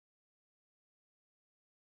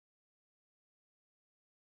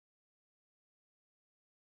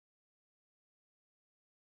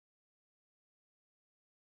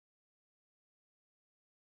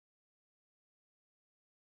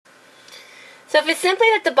So if it's simply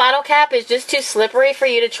that the bottle cap is just too slippery for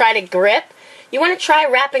you to try to grip, you want to try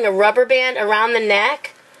wrapping a rubber band around the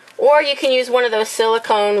neck, or you can use one of those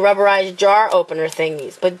silicone rubberized jar opener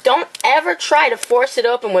thingies. But don't ever try to force it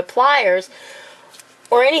open with pliers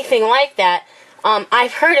or anything like that.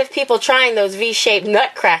 I've heard of people trying those V-shaped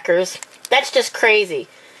nutcrackers. That's just crazy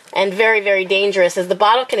and very, very dangerous, as the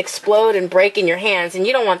bottle can explode and break in your hands, and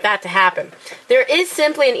you don't want that to happen. There is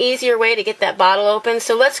simply an easier way to get that bottle open,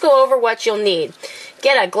 so let's go over what you'll need.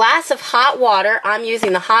 Get a glass of hot water. I'm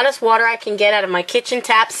using the hottest water I can get out of my kitchen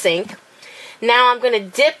tap sink. Now I'm going to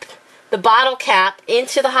dip the bottle cap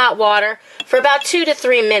into the hot water for about 2 to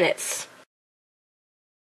 3 minutes.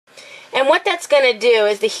 And what that's going to do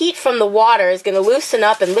is the heat from the water is going to loosen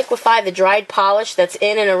up and liquefy the dried polish that's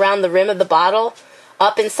in and around the rim of the bottle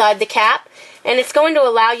up inside the cap, and it's going to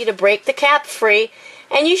allow you to break the cap free,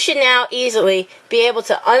 and you should now easily be able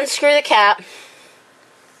to unscrew the cap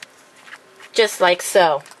just like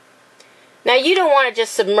so. Now you don't want to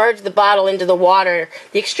just submerge the bottle into the water.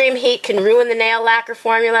 The extreme heat can ruin the nail lacquer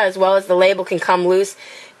formula, as well as the label can come loose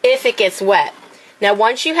if it gets wet. Now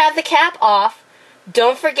once you have the cap off,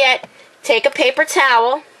 don't forget, take a paper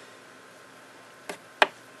towel,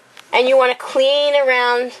 and you want to clean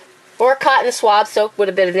around, or a cotton swab soaked with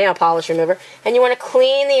a bit of nail polish remover, and you want to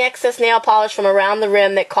clean the excess nail polish from around the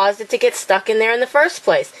rim that caused it to get stuck in there in the first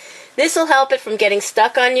place. This will help it from getting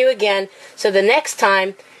stuck on you again, so the next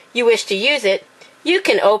time you wish to use it, you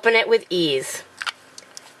can open it with ease.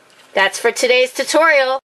 That's for today's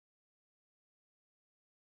tutorial.